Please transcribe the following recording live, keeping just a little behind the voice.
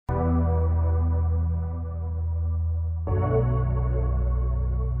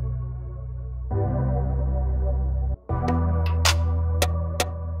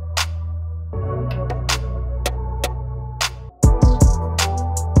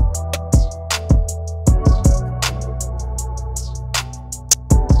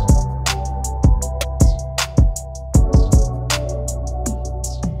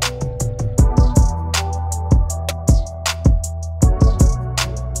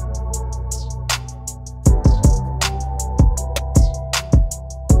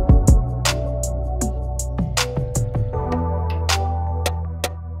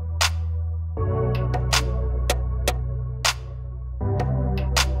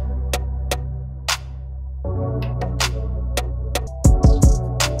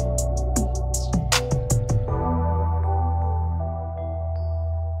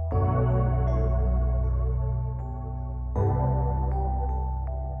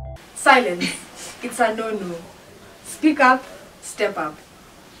Silence. It's a no-no. Speak up, step up.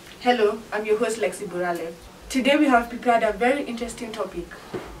 Hello, I'm your host Lexi Burale. Today we have prepared a very interesting topic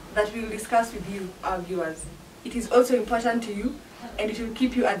that we will discuss with you, our viewers. It is also important to you and it will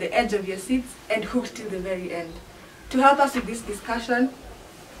keep you at the edge of your seats and hooked till the very end. To help us with this discussion,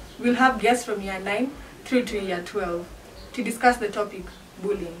 we'll have guests from year 9 through to year 12 to discuss the topic,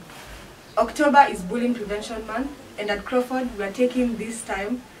 bullying. October is Bullying Prevention Month, and at Crawford we are taking this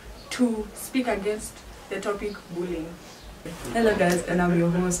time to speak against the topic bullying. Hello guys, and I'm your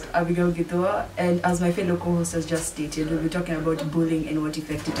host Abigail Gitoa, and as my fellow co-host has just stated, we'll be talking about bullying and what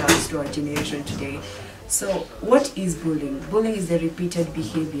effect it has to our generation today. So, what is bullying? Bullying is the repeated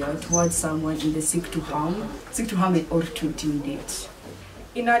behavior towards someone in the seek to harm or to intimidate.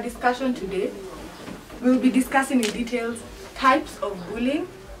 In our discussion today, we'll be discussing in details types of bullying,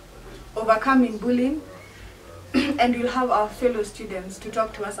 overcoming bullying, and we'll have our fellow students to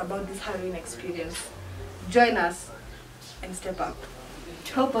talk to us about this harrowing experience. Join us and step up.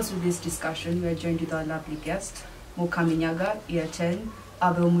 To help us with this discussion, we are joined with our lovely guest, Mokami Nyaga, Year 10,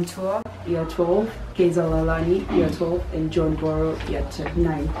 Abel Mutua, Year 12, Keza Lalani, Year 12, and John Boro, Year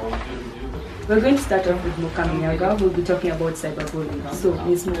 9. We're going to start off with Mokami Nyaga, who will be talking about cyberbullying. So,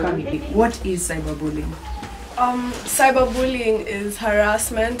 Ms. Mokami, what is cyberbullying? Cyberbullying is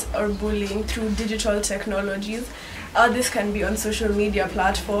harassment or bullying through digital technologies. This can be on social media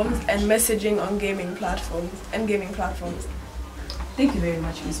platforms and messaging on gaming platforms. Thank you very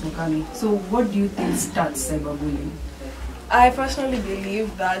much, Ms. Mokami. So what do you think starts cyberbullying? I personally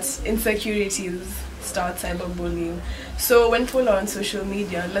believe that insecurities start cyberbullying. So when people are on social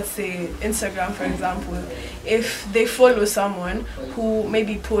media, let's say Instagram for example, if they follow someone who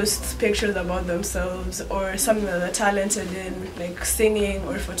maybe posts pictures about themselves or something that they're talented in, like singing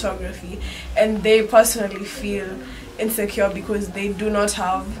or photography, and they personally feel insecure because they do not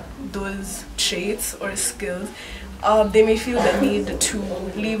have those traits or skills, they may feel the need to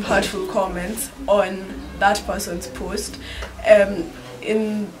leave hurtful comments on that person's post,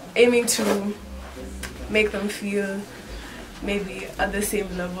 in aiming to make them feel maybe at the same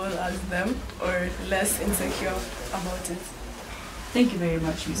level as them or less insecure about it. Thank you very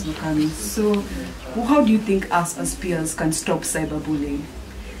much, Ms. Mokami. So, how do you think us as peers can stop cyberbullying?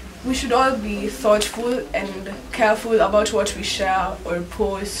 We should all be thoughtful and careful about what we share or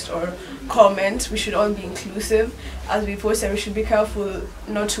post or comment. We should all be inclusive as we post, and we should be careful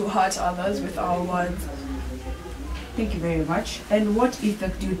not to hurt others with our words. Thank you very much. And what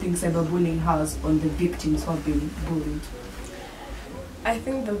effect do you think cyberbullying has on the victims who have been bullied? I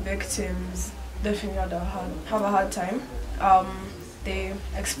think the victims definitely have a hard time. They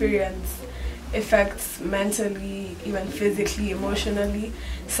experience effects mentally, even physically, emotionally,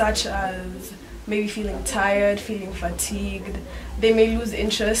 such as maybe feeling tired, feeling fatigued. They may lose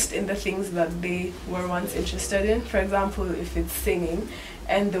interest in the things that they were once interested in. For example, if it's singing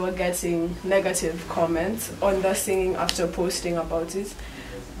and they were getting negative comments on the singing after posting about it,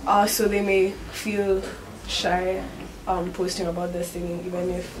 so they may feel shy posting about their singing even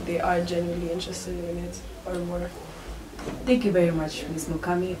if they are genuinely interested in it or more. Thank you very much, Ms.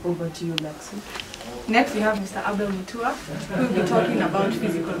 Mokami. Over to you, Lexi. Next we have Mr. Abel Mutua, who will be talking about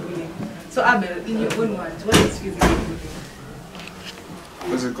physical bullying. So Abel, in your own words, what is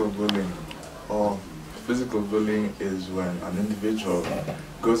physical bullying? Physical bullying is when an individual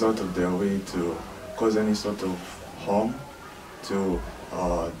goes out of their way to cause any sort of harm to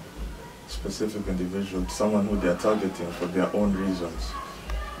a specific individual, someone who they are targeting for their own reasons.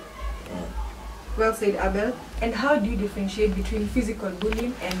 Well said, Abel. And how do you differentiate between physical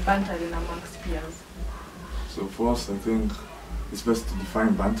bullying and bantering amongst peers? So for us, I think it's best to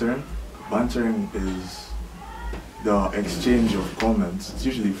define bantering. Bantering is the exchange of comments. It's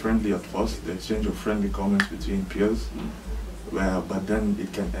usually friendly at first, the exchange of friendly comments between peers, but then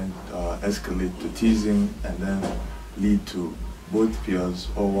it can escalate to teasing and then lead to both peers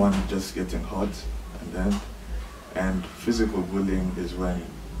or one just getting hurt. And physical bullying is when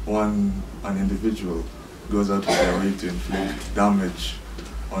an individual goes out of their way to inflict damage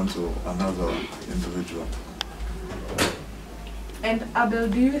onto another individual. And Abel,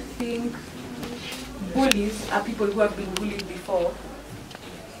 do you think bullies are people who have been bullied before?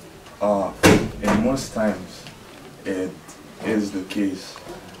 In most times, it is the case.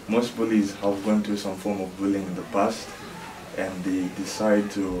 Most bullies have gone through some form of bullying in the past, and they decide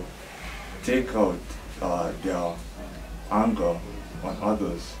to take out their anger on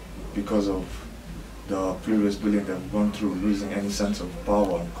others because of the previous bullying they've gone through, losing any sense of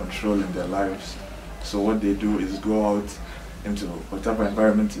power and control in their lives. So what they do is go out into whatever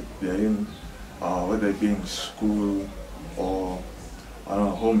environment they're in, whether it be in school or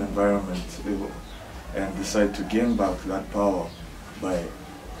home environment and decide to gain back that power by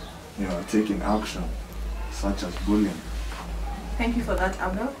taking action such as bullying. Thank you for that,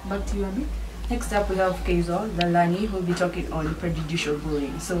 Abel. Back to you, Abi. Next up we have Kaiser Dalani, who will be talking on prejudicial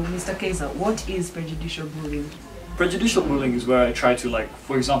bullying. So Mr. Kaiser, what is prejudicial bullying? Prejudicial bullying is where I try to, like,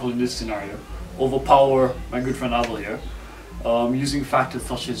 for example in this scenario, overpower my good friend Abel here, using factors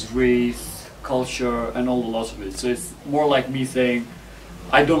such as race, culture, and all the lots of it. So it's more like me saying,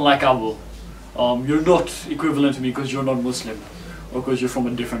 I don't like Abel. You're not equivalent to me because you're not Muslim, or because you're from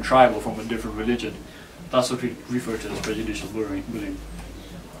a different tribe or from a different religion. That's what we refer to as prejudicial bullying.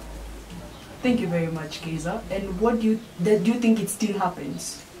 Thank you very much, Kaiser. And what do you think it still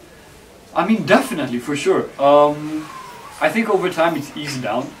happens? I mean, definitely, for sure. I think over time it's eased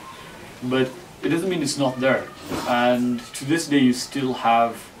down, but it doesn't mean it's not there. And to this day you still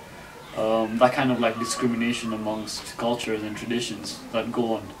have that kind of like discrimination amongst cultures and traditions that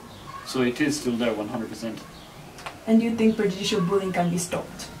go on. So it is still there 100%. And do you think prejudicial bullying can be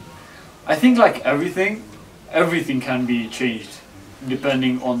stopped? I think like everything can be changed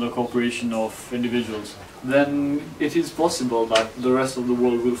depending on the cooperation of individuals. Then it is possible that the rest of the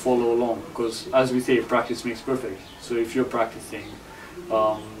world will follow along, because as we say, practice makes perfect. So if you're practicing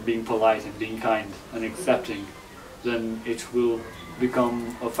being polite and being kind and accepting, then it will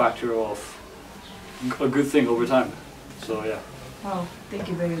become a factor of a good thing over time. So yeah. Wow, thank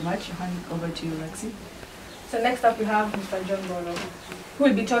you very much. Hand it over to you, Lexi. So next up we have Mr. John Boro, who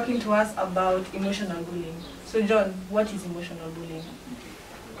will be talking to us about emotional bullying. So John, what is emotional bullying?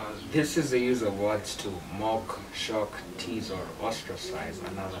 This is the use of words to mock, shock, tease, or ostracize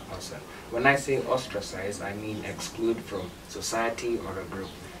another person. When I say ostracize, I mean exclude from society or a group.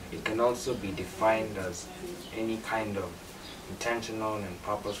 It can also be defined as any kind of intentional and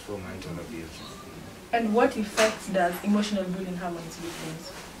purposeful mental abuse. And what effects does emotional bullying have on its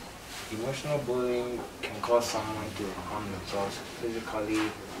victims? Emotional bullying can cause someone to harm themselves physically,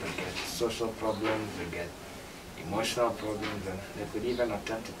 they get social problems, they get emotional problems, and they could even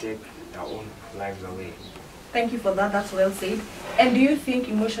attempt to take their own lives away. Thank you for that, that's well said. And do you think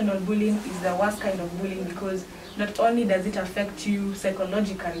emotional bullying is the worst kind of bullying, because not only does it affect you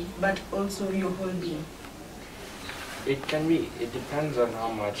psychologically, but also your whole being? It can be. It depends on how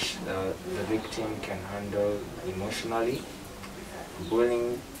much the victim can handle emotionally.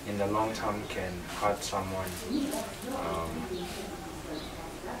 Bullying in the long term can hurt someone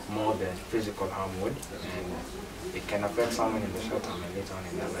more than physical harm would, and it can affect someone in the short term and later on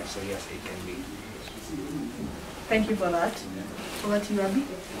in their life. So yes, it can be. Thank you for that. Over to you, Abby.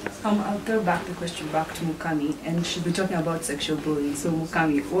 I'll throw back the question back to Mukami, and she'll be talking about sexual bullying. So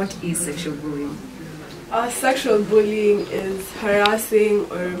Mukami, what is sexual bullying? Sexual bullying is harassing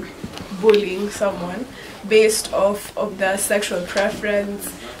or bullying someone based off of their sexual preference,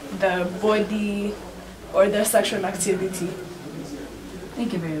 their body, or their sexual activity.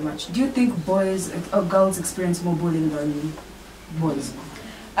 Thank you very much. Do you think boys or girls experience more bullying than boys?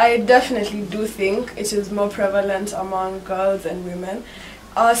 I definitely do think it is more prevalent among girls and women.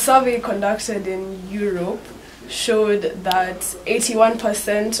 A survey conducted in Europe showed that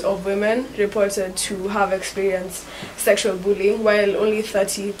 81% of women reported to have experienced sexual bullying, while only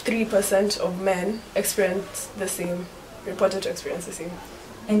 33% of men reported to experience the same.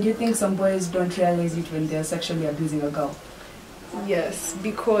 And do you think some boys don't realize it when they're sexually abusing a girl? Yes,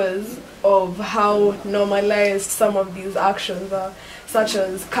 because of how normalized some of these actions are, such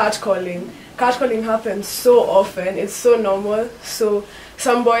as catcalling. Catcalling happens so often, it's so normal, so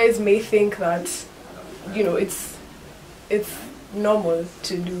some boys may think that, you know, it's normal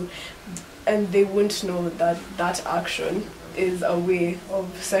to do, and they won't know that that action is a way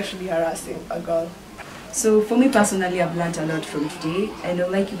of sexually harassing a girl. So for me personally, I've learned a lot from today, and I'd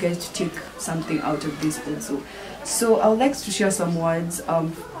like you guys to take something out of this also. So I would like to share some words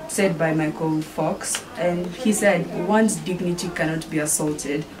said by Michael Fox, and he said, one's dignity cannot be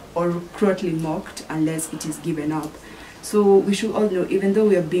assaulted or cruelly mocked unless it is given up. So we should all know, even though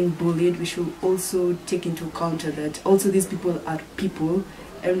we are being bullied, we should also take into account that also these people are people,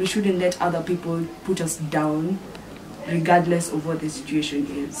 and we shouldn't let other people put us down regardless of what the situation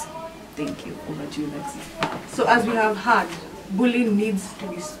is. Thank you. Over to you, Lexi. So as we have heard, bullying needs to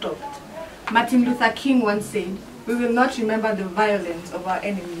be stopped. Martin Luther King once said, "We will not remember the violence of our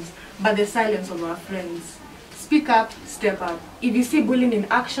enemies, but the silence of our friends." Speak up, step up. If you see bullying in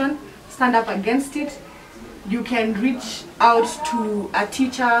action, stand up against it. You can reach out to a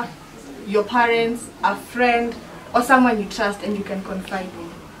teacher, your parents, a friend, or someone you trust and you can confide in.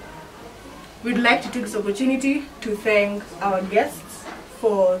 We'd like to take this opportunity to thank our guests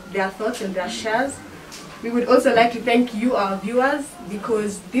for their thoughts and their shares. We would also like to thank you, our viewers,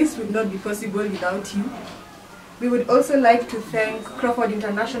 because this would not be possible without you. We would also like to thank Crawford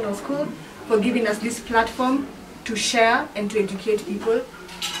International School for giving us this platform to share and to educate people.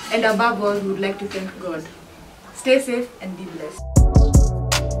 And above all, we would like to thank God. Stay safe and be blessed.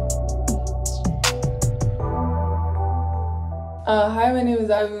 Hi, my name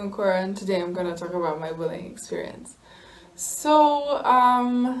is Ivy Mukora, and today I'm going to talk about my bullying experience. So,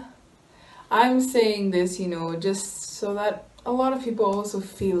 I'm saying this, just so that a lot of people also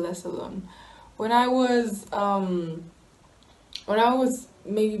feel less alone. When I was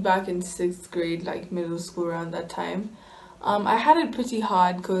maybe back in 6th grade, like middle school around that time, I had it pretty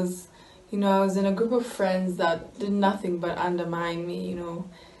hard because, I was in a group of friends that did nothing but undermine me,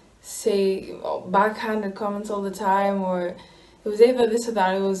 say backhanded comments all the time, or it was either this or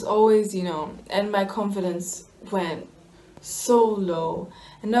that. It was always, and my confidence went so low.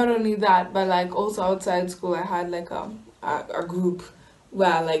 And not only that, but like also outside school, I had like a group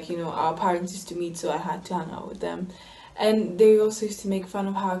where like, our parents used to meet, so I had to hang out with them. And they also used to make fun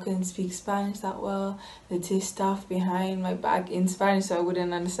of how I couldn't speak Spanish that well. They'd say stuff behind my back in Spanish so I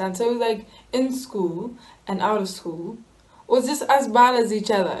wouldn't understand. So it was like in school and out of school was just as bad as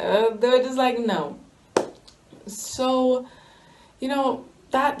each other. They were just like, no. So,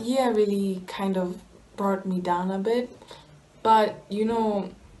 that year really kind of brought me down a bit. But, the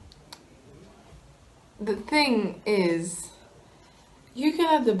thing is, you can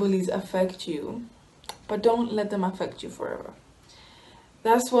let the bullies affect you, but don't let them affect you forever.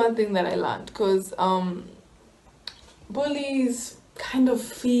 That's one thing that I learned, because bullies kind of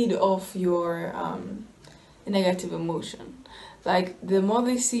feed off your negative emotion. Like, the more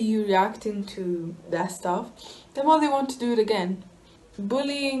they see you reacting to that stuff, the more they want to do it again.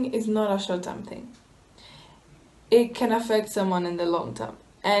 Bullying is not a short-term thing. It can affect someone in the long term.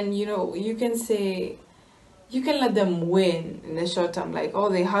 And, you can let them win in the short term, like, oh,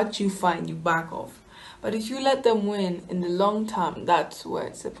 they hurt you, fine, you back off. But if you let them win in the long term, that's where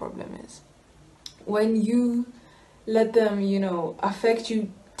the problem is. When you let them, affect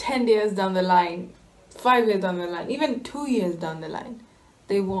you 10 years down the line, 5 years down the line, even 2 years down the line,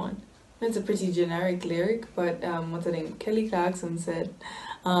 they won. It's a pretty generic lyric, but what's her name? Kelly Clarkson said,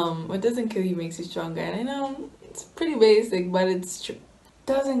 what doesn't kill you makes you stronger. And I know it's pretty basic, but it's true.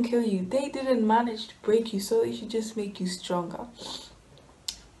 Doesn't kill you. They didn't manage to break you, so they should just make you stronger.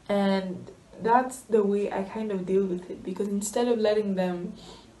 And that's the way I kind of deal with it, because instead of letting them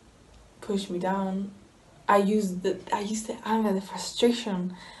push me down, I used the anger, the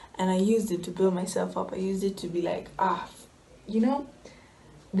frustration, and I used it to build myself up. I used it to be like,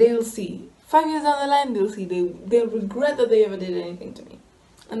 they'll see. 5 years down the line, they'll see. They'll regret that they ever did anything to me.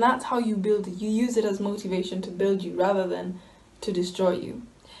 And that's how you build it. You use it as motivation to build you rather than to destroy you.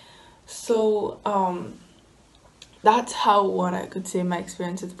 So that's what I could say my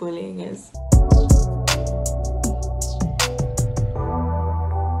experience with bullying is.